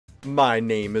My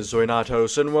name is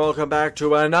Xoinatos, and welcome back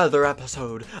to another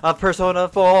episode of Persona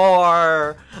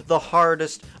 4! The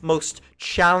hardest, most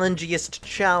challengiest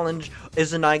challenge.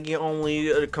 Izanagi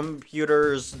only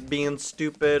computers being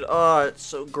stupid. Oh, it's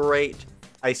so great.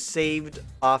 I saved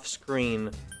off screen,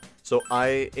 so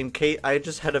I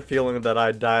just had a feeling that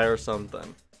I'd die or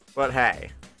something. But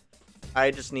hey, I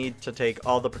just need to take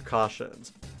all the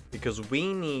precautions, because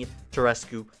we need to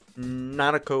rescue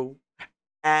Naoto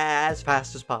as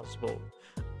fast as possible.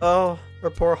 Oh, her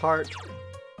poor heart.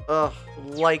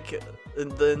 Like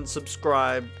and then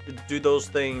subscribe, do those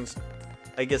things.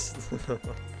 I guess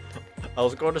I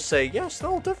was going to say yes,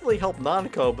 that'll definitely help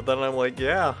Naoto, but then I'm like,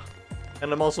 yeah,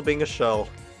 and I'm also being a shell.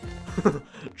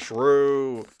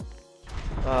 True.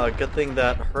 Good thing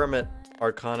that Hermit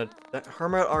Arcana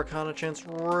chance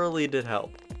really did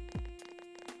help.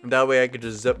 That way I could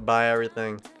just zip by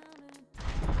everything,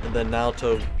 and then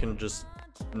Naoto can just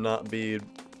not be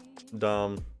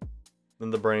dumb in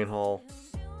the brain hole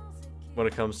when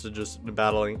it comes to just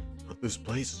battling. This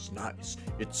place is nice.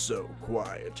 It's so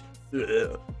quiet.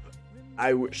 Ugh.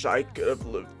 I wish I could have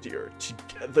lived here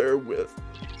together with.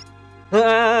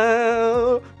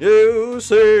 You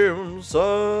seem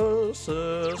sus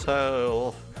as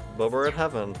hell, but we're in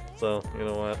heaven, so you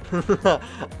know what?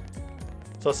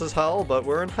 Sus as hell, but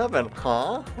we're in heaven,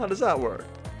 huh? How does that work?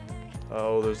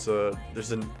 Oh, there's an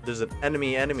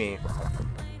enemy.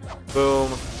 Boom.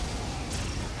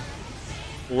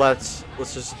 Let's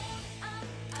just.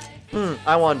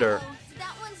 I wonder.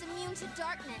 That one's immune to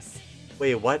darkness.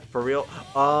 Wait, what? For real?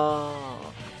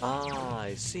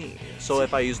 I see. So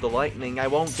if I use the lightning, I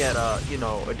won't get you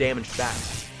know, a damage back.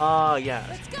 Yeah.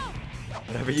 Let's go.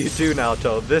 Whatever you do,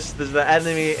 Naoto, this is the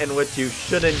enemy in which you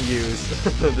shouldn't use.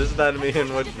 This is the enemy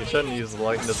in which you shouldn't use the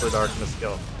lightness or darkness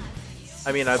skill.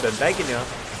 I mean, I've been begging you,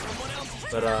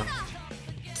 but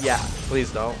yeah, please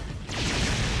don't.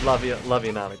 Love you,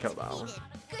 Naoto, though.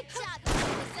 Good job,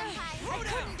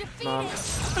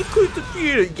 Senpai. I couldn't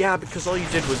defeat it. Yeah, because all you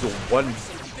did was one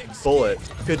bullet.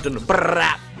 Good to know.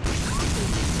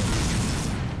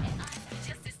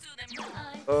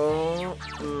 Oh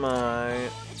my.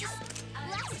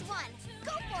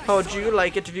 How'd you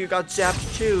like it if you got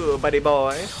zapped too, buddy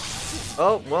boy?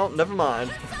 Oh, well, never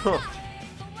mind.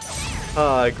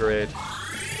 Great.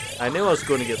 I knew I was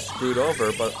going to get screwed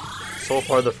over, but so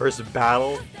far the first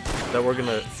battle that we're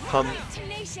gonna come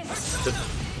to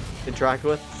interact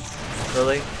with?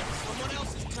 Really?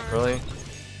 Really?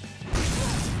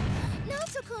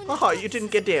 Oh, you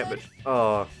didn't get damaged.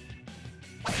 Oh.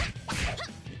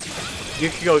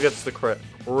 Yukiko gets the crit.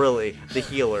 Really? The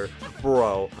healer.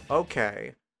 Bro.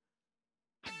 Okay.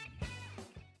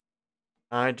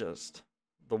 The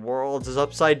world is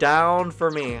upside down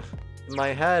for me. In my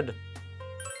head.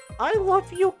 I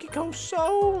love Yukiko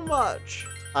so much.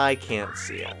 I can't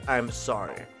see it. I'm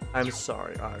sorry. I'm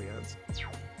sorry, audience.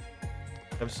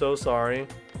 I'm so sorry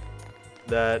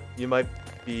that you might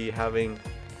be having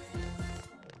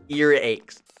ear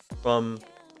aches from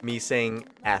me saying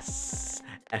S.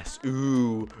 S.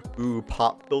 Ooh. Ooh.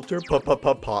 Pop filter. Pop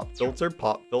filter.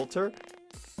 Pop filter.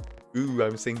 Ooh,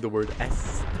 I'm saying the word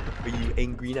S. Are you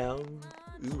angry now?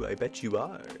 Ooh, I bet you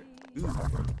are. Ooh.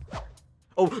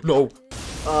 Oh, no.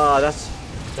 That's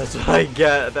what I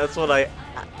get. That's what I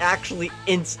actually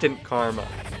instant karma.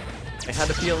 I had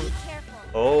a feeling.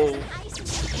 Oh.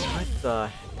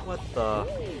 What the?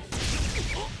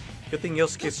 Good thing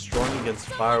Yosuke's strong against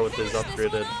fire with his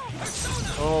upgraded.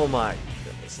 Oh my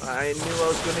goodness. I knew I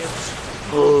was gonna.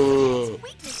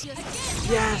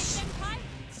 Yes!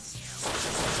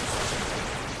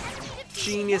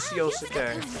 Genius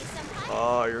Yosuke.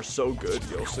 Oh, you're so good,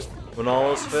 Yosuke. When all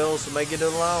else fails,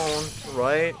 Megidola,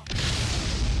 right?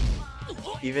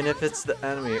 Even if it's the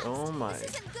enemy. Oh my.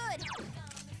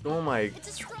 Oh my.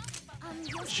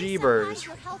 Jeebers.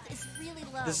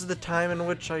 This is the time in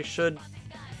which I should.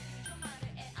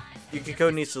 Yukiko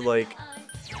needs to, like.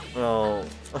 Oh.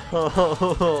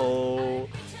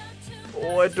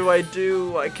 What do I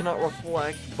do? I cannot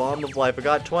reflect. Bomb of life. I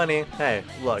got 20. Hey,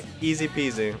 look. Easy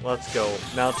peasy. Let's go.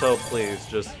 Naoto, please.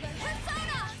 Just.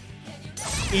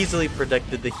 Easily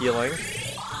predicted the healing.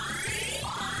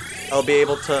 I'll be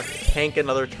able to tank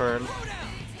another turn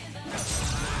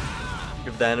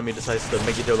if the enemy decides to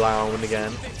make it down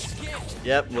again.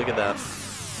 Yep, look at that.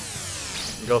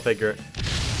 Go figure.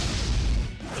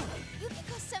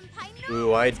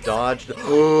 Ooh, I dodged.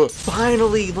 Oh,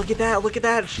 finally! Look at that! Look at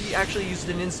that! She actually used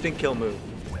an instant kill move.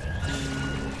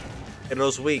 And it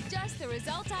was weak.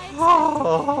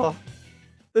 Oh,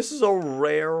 this is a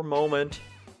rare moment.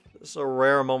 This is a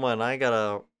rare moment, and I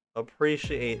gotta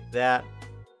appreciate that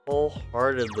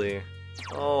wholeheartedly.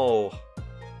 Oh.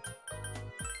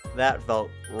 That felt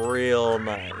real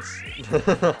nice.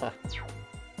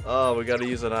 Oh, we gotta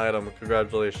use an item.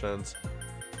 Congratulations.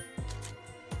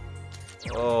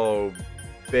 Oh,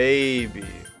 baby.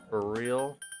 For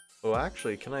real? Oh,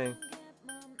 actually, can I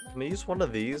use one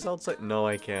of these outside? No,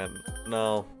 I can't.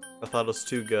 No, I thought it was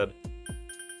too good.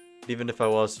 Even if I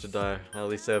was to die, at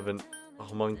least I have a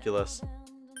homunculus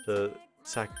to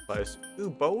sacrifice. Ooh,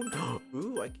 bone?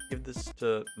 Ooh, I can give this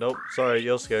to... Nope, sorry,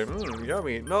 Yosuke.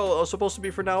 Yummy. No, it was supposed to be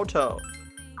for Naoto.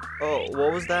 Oh,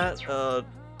 what was that?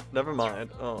 Never mind.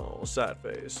 Oh, sad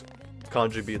face.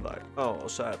 Kanji be like, oh,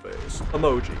 sad face.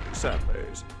 Emoji, sad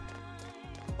face.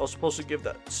 I was supposed to give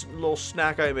that little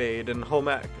snack I made in home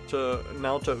ec to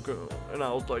Naoto, and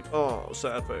I was like, oh,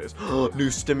 sad face.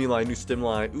 New stimuli, new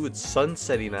stimuli. Ooh, it's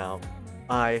sunsetting now.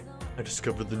 I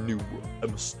discovered the new. I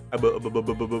must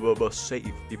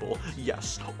save people.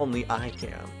 Yes, only I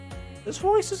can. This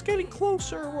voice is getting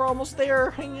closer. We're almost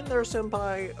there. Hang in there,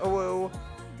 senpai. Oh,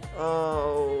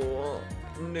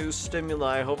 new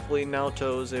stimuli. Hopefully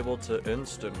Naoto is able to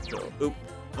instant kill. Oop.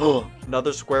 Oh,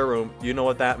 another square room. You know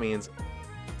what that means.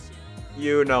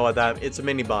 You know what that. It's a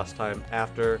mini boss time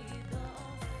after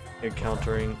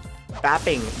encountering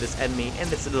bapping this enemy in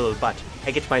its little butt.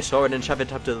 I get my sword and shove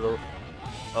it up to the little.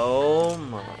 Oh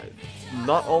my.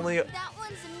 Not only. That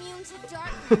one's immune to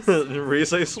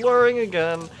darkness. Rise slurring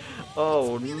again.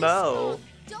 Oh no.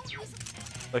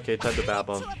 Okay, time to bap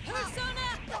him.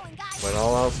 When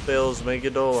all else fails,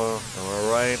 Megidola. Am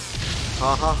I right?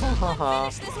 Ha ha ha ha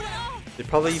ha. They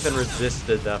probably even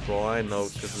resisted that for all I know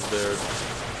because of their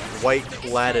white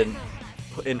clad in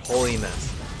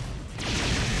holiness.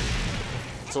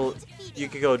 So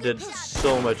Yukiko did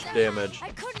so much damage.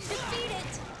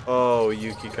 Oh,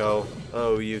 Yukiko.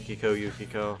 Oh,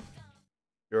 Yukiko.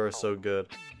 You're so good.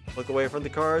 Look away from the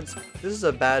cards. This is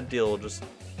a bad deal just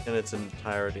in its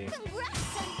entirety.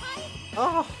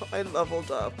 Oh, I leveled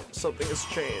up. Something has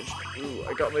changed. Ooh,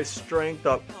 I got my strength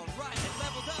up.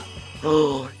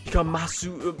 Oh,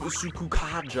 Kamasu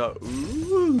Sukukaja.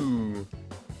 Ooh.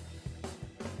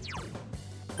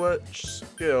 Which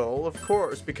skill? Of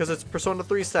course, because it's Persona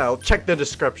 3 style. Check the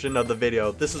description of the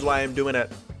video. This is why I'm doing it.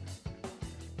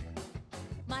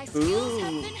 My skills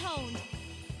have been honed.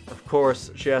 Of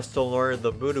course, she has to learn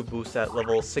the Voodoo boost at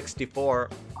level 64.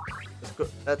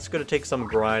 That's gonna take some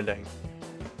grinding.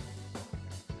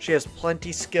 She has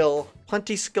plenty skill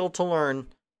to learn.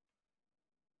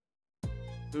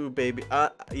 Ooh, baby.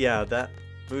 Yeah, that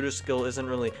Voodoo skill isn't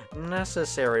really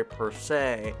necessary per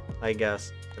se, I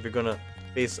guess, if you're gonna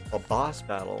face a boss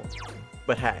battle.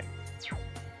 But hey.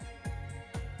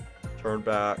 Turn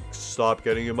back. Stop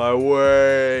getting in my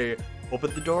way.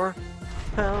 Open the door.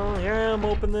 Hell yeah, I'm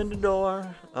opening the door.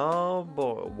 Oh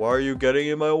boy, why are you getting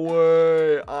in my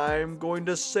way? I'm going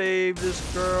to save this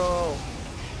girl.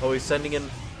 Oh, he's sending in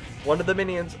one of the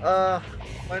minions. My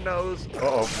nose.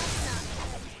 Uh-oh.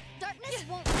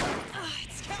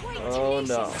 Oh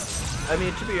no. I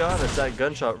mean, to be honest, that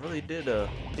gunshot really did a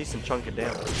decent chunk of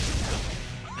damage.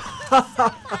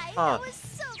 That was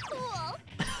so cool.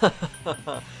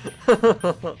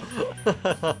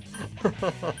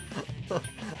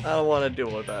 I don't want to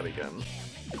deal with that again.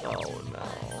 Oh no.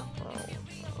 Oh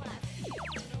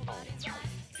no.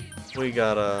 We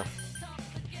gotta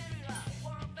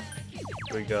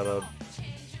we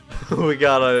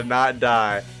gotta not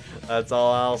die. That's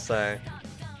all I'll say.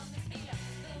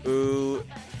 Ooh,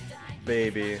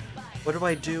 baby. What do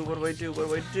I do? What do I do? What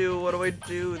do I do? What do I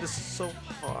do? This is so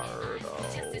hard.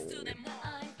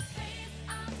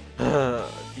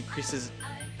 Oh. Decreases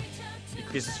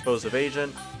foes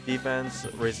evasion, defense,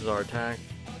 raises our attack.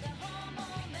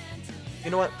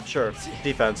 You know what? Sure.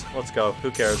 Defense. Let's go.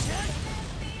 Who cares?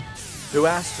 Who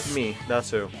asked me? That's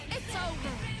who.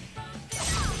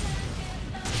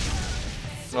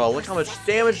 Oh, look how much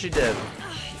damage she did.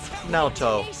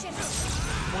 Naoto.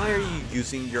 Why are you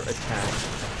using your attack?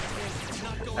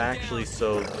 Actually,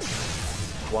 so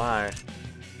why?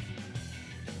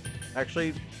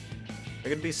 Actually, I'm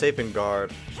gonna be safe in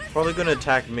guard. Probably gonna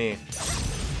attack me,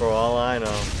 for all I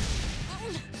know.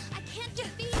 I can't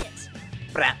defeat it.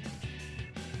 Brat.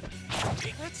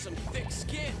 That's some thick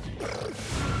skin.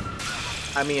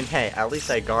 I mean, hey, at least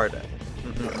I guard it.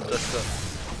 Just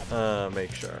to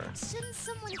make sure. Shouldn't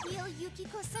someone heal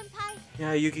Yukiko-senpai?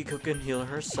 Yeah, Yukiko can heal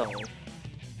herself.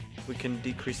 We can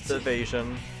decrease the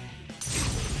evasion,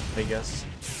 I guess,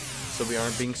 so we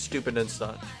aren't being stupid and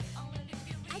such.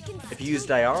 If you use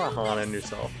Diarahan on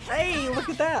yourself. Hey, look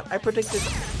at that! I predicted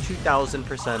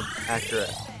 2000%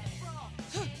 accurate.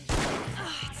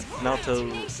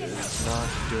 Naoto is not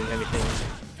doing anything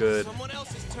good.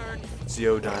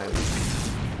 Zeodine.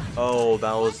 Oh,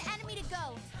 that was...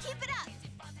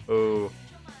 Ooh.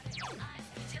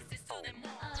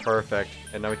 Perfect.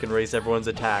 And now we can raise everyone's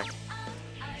attack.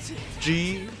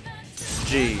 G.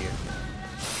 G.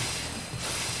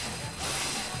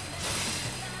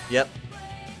 Yep.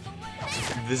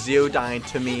 The Zeodyne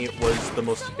to me was the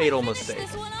most fatal mistake.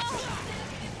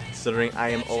 Considering I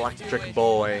am Electric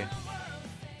Boy.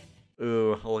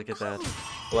 Ooh, look at that.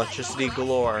 Electricity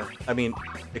galore. I mean,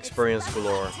 experience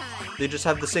galore. They just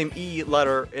have the same E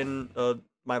letter in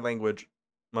my language.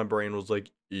 My brain was like,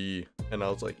 E. And I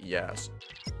was like, yes.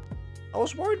 I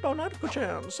was worried about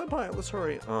Naoto-chan. Senpai, let's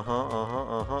hurry.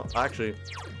 Actually,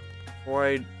 before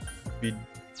I be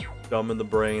dumb in the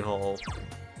brain hole,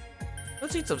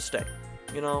 let's eat some steak.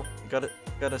 You know,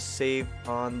 gotta save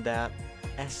on that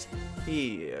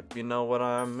SP, if you know what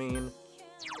I mean.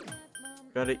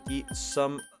 Gotta eat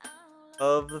some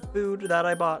of the food that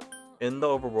I bought in the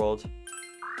overworld.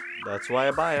 That's why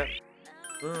I buy it.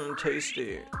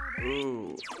 Tasty.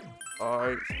 Ooh,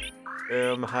 I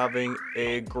am having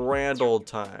a grand old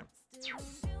time.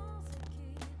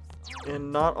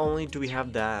 And not only do we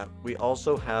have that, we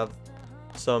also have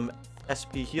some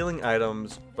SP healing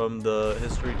items from the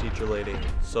history teacher lady.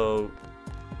 So,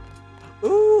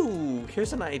 ooh,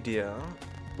 here's an idea.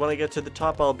 When I get to the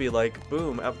top, I'll be like,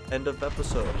 boom, end of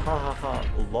episode. Ha ha ha,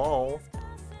 lol,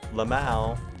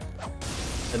 lamau.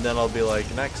 And then I'll be like,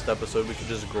 next episode, we can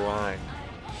just grind.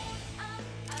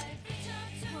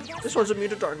 This one's immune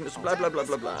to darkness, blah blah blah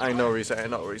blah blah. I know what you say.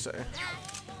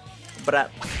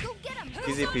 But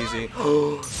easy peasy.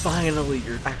 Oh, finally,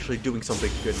 you're actually doing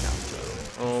something good now.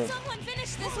 Oh. Someone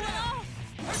finish this one off.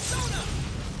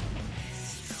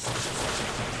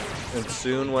 And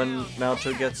soon, when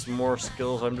Naoto gets more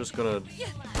skills, I'm just gonna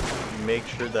make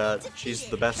sure that she's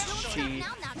the best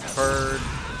her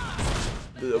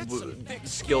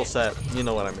skill set. You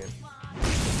know what I mean.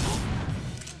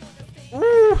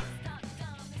 Woo!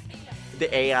 The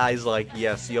AI's like,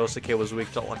 yes, Yosuke was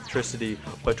weak to electricity,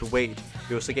 but wait,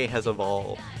 Yosuke has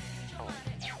evolved.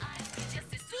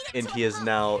 And he is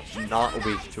now not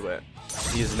weak to it.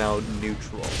 He is now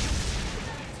neutral.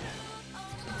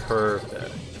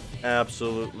 Perfect.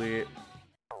 Absolutely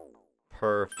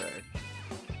perfect.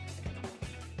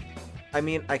 I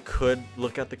mean, I could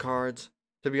look at the cards,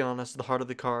 to be honest, the heart of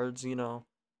the cards, you know.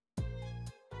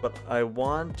 But I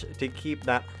want to keep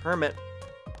that Hermit,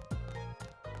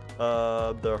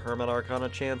 the Hermit Arcana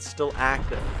chance still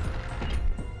active.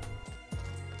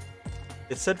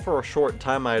 It said for a short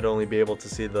time I'd only be able to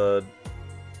see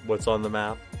what's on the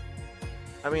map.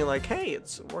 I mean, like, hey,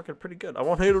 it's working pretty good. I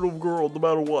won't hate a little girl no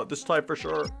matter what, this time for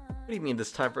sure. What do you mean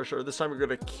this time for sure? This time you're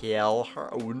gonna kill her?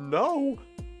 Oh no!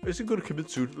 Is he gonna commit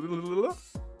suicide? Now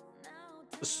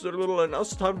it's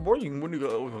the time to board you. When you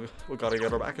go, we gotta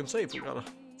get her back and safe. We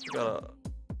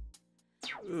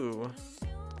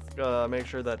gotta make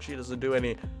sure that she doesn't do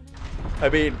any. I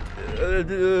mean,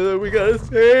 we gotta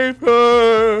save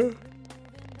her.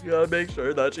 You gotta make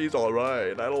sure that she's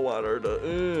alright. I don't want her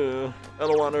to, I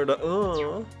don't want her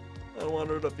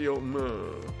to feel,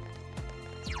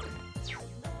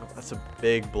 Oh, that's a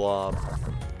big blob.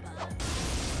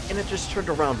 And it just turned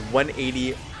around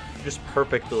 180 just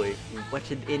perfectly. What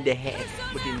in the heck?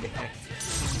 What in the heck?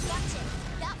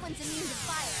 That one's immune to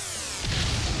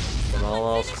fire. When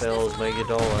all else fails,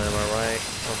 Megidola, am I right?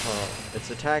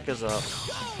 Its attack is up.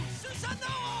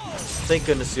 Thank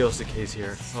goodness Yosuke's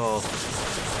here. Oh.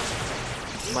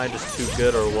 Am I just too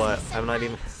good or what? I'm not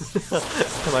even...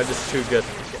 Am I just too good?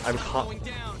 I'm caught...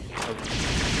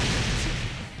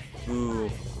 Ooh.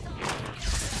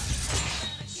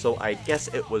 So I guess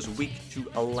it was weak to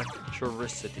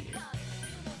electricity.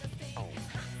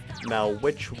 Now,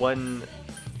 which one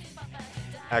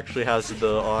actually has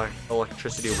the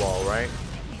electricity wall, right?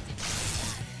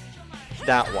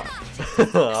 That one.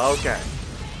 Okay.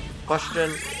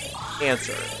 Question,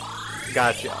 answer.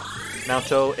 Gotcha.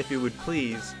 Naoto, if you would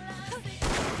please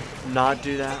not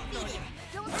do that.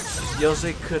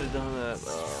 Yose could have done that.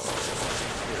 Oh,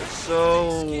 you're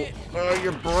so... Oh,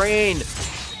 your brain!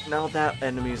 Now that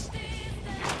enemy's...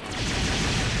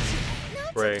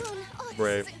 Brave.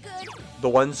 Brave. The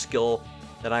one skill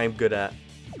that I am good at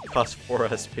costs 4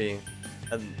 SP.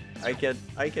 And I can't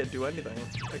do anything.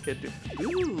 I can't do...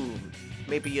 Ooh!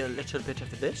 Maybe a little bit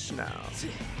of this now.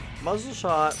 Muzzle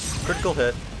shot. Critical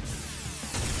hit.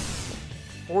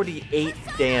 48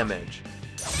 damage.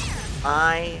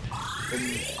 I am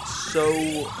so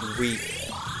weak.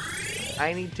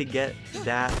 I need to get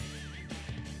that,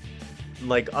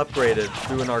 like, upgraded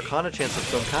through an Arcana chance of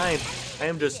some kind. I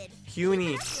am just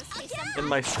puny in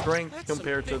my strength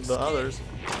compared to the others.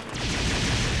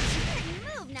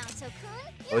 Move,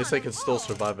 Naoto-kun. At least I can still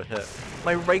survive a hit.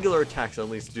 My regular attacks at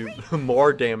least do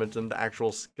more damage than the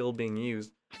actual skill being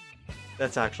used.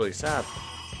 That's actually sad.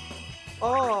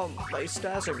 Oh, my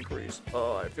stats increased.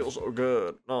 Oh, I feel so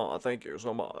good. Oh, thank you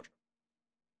so much.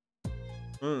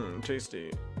 Mmm,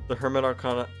 tasty. The Hermit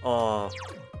Arcana. Oh,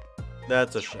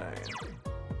 that's a shame.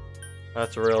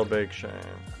 That's a real big shame.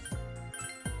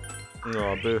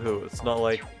 No, boo-hoo. It's not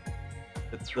like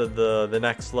it's the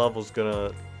next level's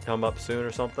gonna come up soon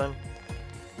or something.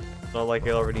 It's not like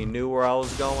I already knew where I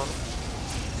was going.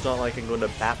 It's not like I'm gonna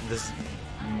bat this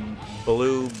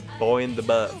blue boy in the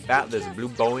butt. Bat this blue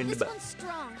boy in the butt.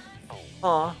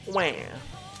 Aw, wah.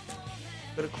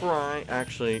 Gonna cry.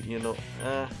 Actually, you know,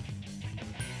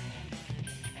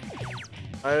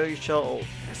 I shall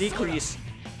decrease.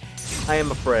 I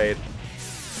am afraid.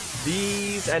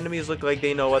 These enemies look like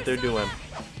they know what they're doing.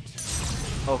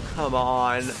 Oh, come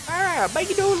on. Ah,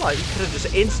 Megidola! You could have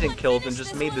just instant killed and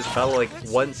just made this battle like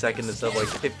 1 second instead of like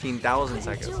 15,000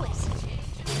 seconds.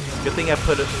 Good thing I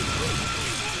put it.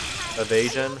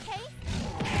 Evasion.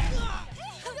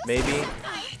 Maybe.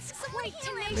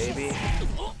 Maybe.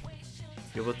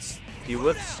 He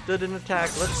withstood an attack.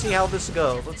 Let's see how this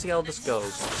goes. Let's see how this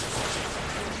goes.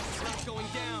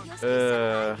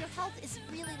 Your health is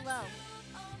really low.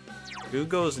 Who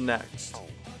goes next?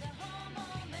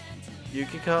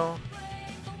 Yukiko?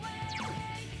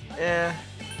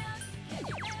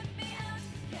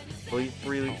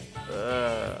 Really,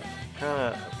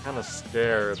 kinda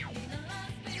scared.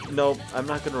 Nope, I'm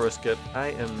not gonna risk it. I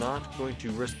am not going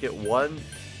to risk it one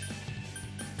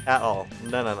at all.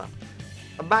 No.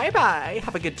 Bye-bye.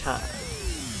 Have a good time.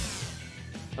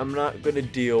 I'm not gonna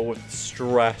deal with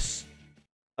stress.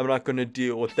 I'm not gonna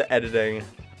deal with the editing.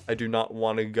 I do not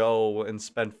want to go and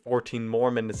spend 14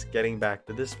 more minutes getting back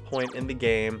to this point in the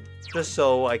game just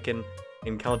so I can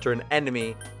encounter an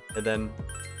enemy and then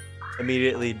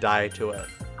immediately die to it.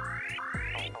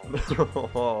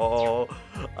 Oh,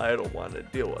 I don't want to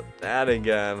deal with that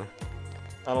again.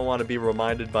 I don't want to be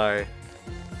reminded by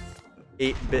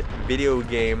 8-bit video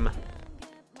game.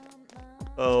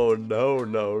 Oh no.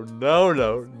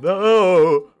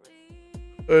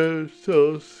 I'm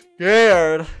so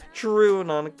scared. True,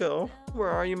 Nanako. Where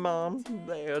are you, Mom?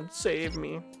 Dad, save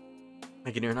me.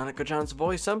 I can hear Nanako-chan's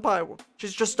voice. Senpai,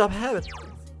 she's just up ahead.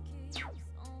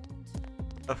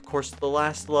 Of course, the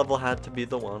last level had to be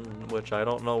the one, which I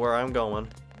don't know where I'm going.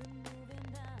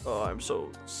 Oh, I'm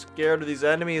so scared of these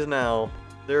enemies now.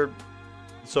 They're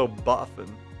so buff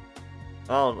and,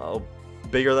 I don't know,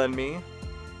 bigger than me.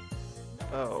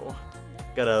 Oh.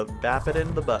 Gotta bap it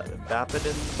in the butt. Bap it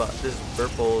in the butt. This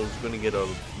Burple is gonna get a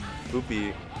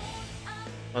boopy.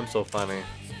 I'm so funny.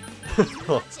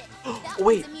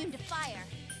 Wait.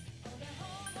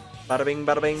 Bada bing,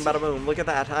 bada boom. Look at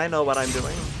that. I know what I'm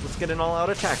doing. Let's get an all-out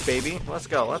attack, baby. Let's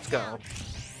go.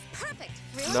 Perfect.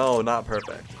 Really? No, not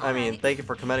perfect. I mean, thank you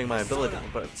for commending my ability,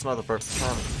 but it's not the perfect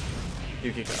time.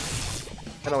 Yukiko.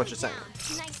 I know what you're saying.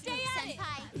 Nice day,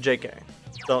 Senpai. JK.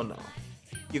 Don't know.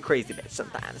 You crazy bitch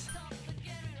sometimes.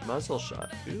 Muzzle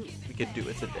shot. Ooh, we could do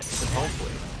it today. And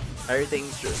hopefully,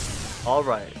 everything's just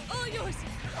alright. All yours.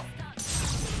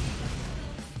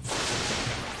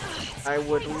 I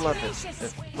would love it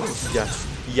if... Oh,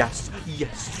 yes.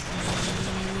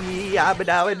 Yeah, but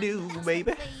now I do,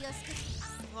 baby.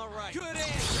 All right. Good.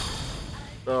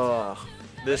 Ugh.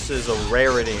 This is a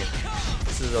rarity.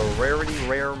 This is a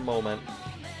rare moment.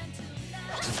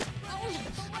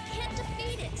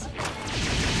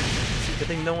 Good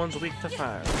thing no one's weak to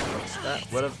fire. That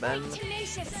would have been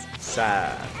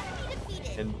sad.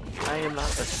 And I am not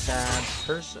a sad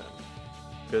person.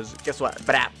 Because guess what?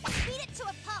 Brap.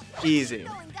 Easy.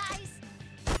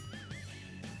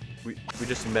 We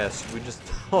just missed. We just...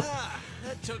 Oh,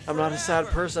 I'm not a sad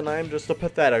person. I am just a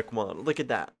pathetic one. Look at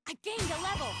that. I gained a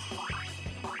level.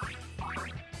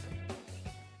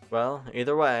 Well,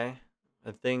 either way,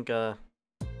 I think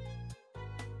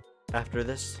after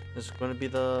this is going to be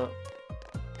the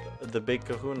big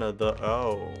kahuna.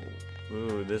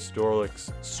 Ooh, this door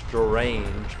looks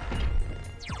strange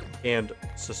and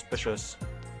suspicious.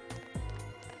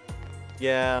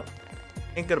 Yeah,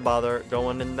 ain't gonna bother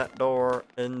going in that door.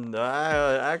 And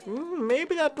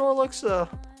maybe that door looks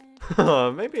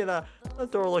maybe that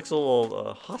door looks a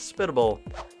little hospitable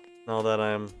now that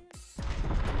I'm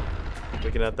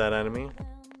looking at that enemy.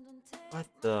 What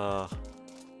the?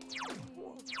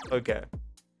 Okay.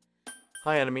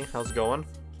 Hi, enemy. How's it going?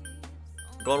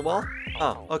 Going well?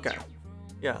 Oh, okay.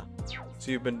 Yeah. So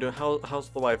you've been doing... How's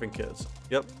the wife and kids?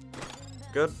 Yep.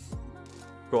 Good?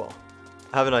 Cool.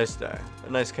 Have a nice day.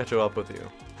 Nice catching up with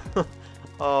you.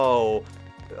 Oh,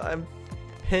 I'm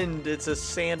pinned. It's a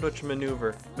sandwich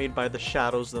maneuver made by the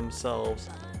shadows themselves.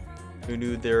 Who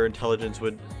knew their intelligence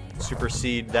would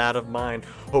supersede that of mine?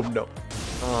 Oh no.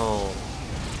 Oh.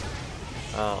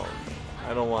 Oh.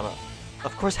 I don't wanna.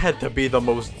 Of course, had to be the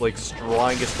most like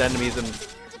strongest enemies in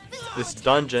this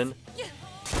dungeon.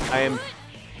 I am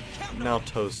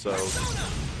Naoto so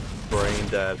brain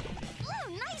dead.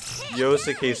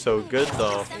 Yosuke's so good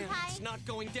though. It's not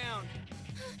going down.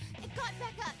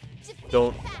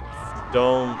 Don't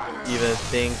even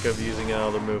think of using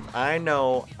another move. I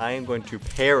know I am going to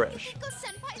perish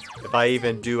if I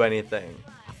even do anything.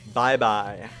 Bye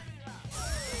bye.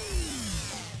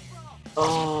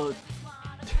 Oh,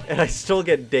 and I still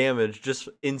get damaged, just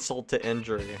insult to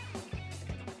injury.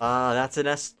 That's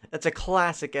a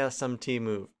classic SMT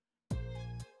move.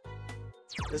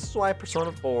 This is why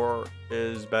Persona 4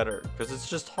 is better, because it's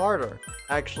just harder.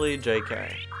 Actually,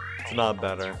 JK, it's not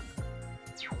better.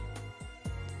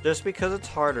 Just because it's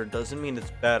harder doesn't mean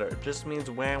it's better. It just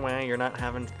means wah, you're not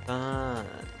having fun.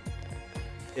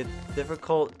 It's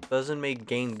difficult doesn't make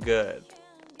game good.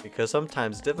 Because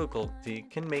sometimes difficulty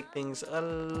can make things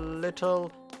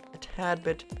a tad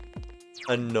bit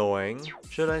annoying,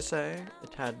 should I say? A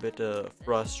tad bit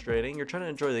frustrating. You're trying to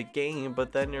enjoy the game,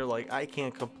 but then you're like, I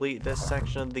can't complete this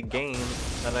section of the game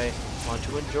that I want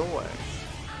to enjoy.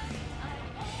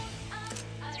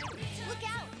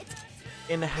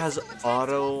 And it has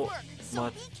auto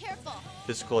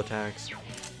physical attacks.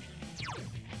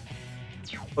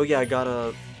 Oh yeah, I got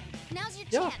a... Now's your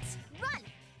chance. Run.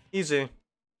 Easy.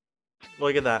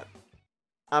 Look at that.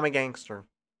 I'm a gangster.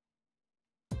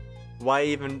 Why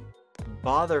even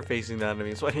bother facing the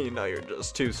enemies when you know you're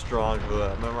just too strong for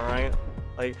them, am I right?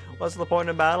 Like, what's the point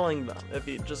of battling them if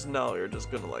you just know you're just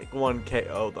gonna like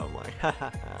 1KO them, like,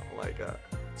 like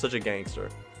such a gangster.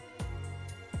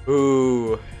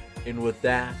 Ooh, and with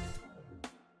that,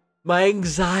 my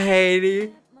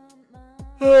anxiety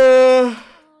is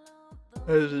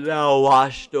now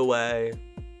washed away.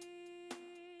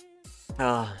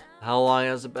 How long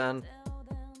has it been?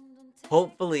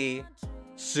 Hopefully,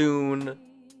 soon,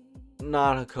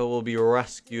 Nanako will be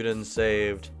rescued and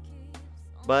saved.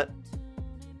 But,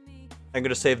 I'm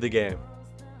gonna save the game.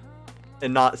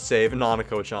 And not save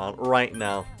Nanako-chan right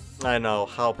now. I know,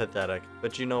 how pathetic.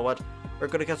 But you know what? We're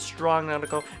gonna get strong,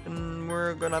 Nanako, and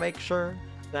we're gonna make sure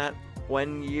that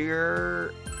when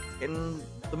you're in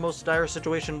the most dire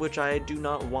situation, which I do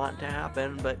not want to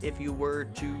happen, but if you were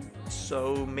to,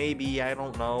 so maybe, I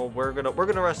don't know, we're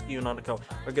gonna rescue you, Nanako.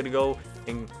 We're gonna go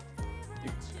and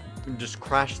just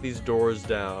crash these doors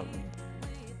down.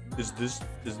 Is this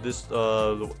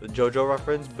JoJo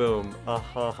reference? Boom.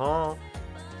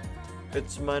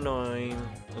 It's my name,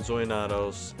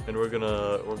 Xoinatos, and we're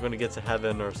gonna get to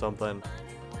heaven or something.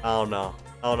 I don't know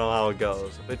how it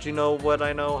goes, but you know what?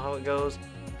 I know how it goes.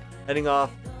 Heading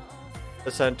off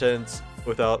a sentence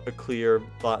without a clear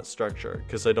thought structure,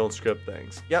 because I don't script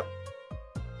things. Yep.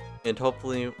 And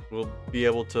hopefully we'll be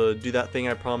able to do that thing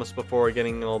I promised before,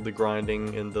 getting all the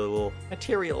grinding and the little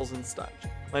materials and stuff.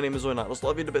 My name is Xoinatos.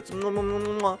 Love you to bits. And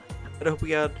I hope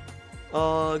we had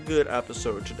a good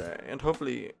episode today. And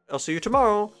hopefully I'll see you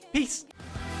tomorrow. Peace.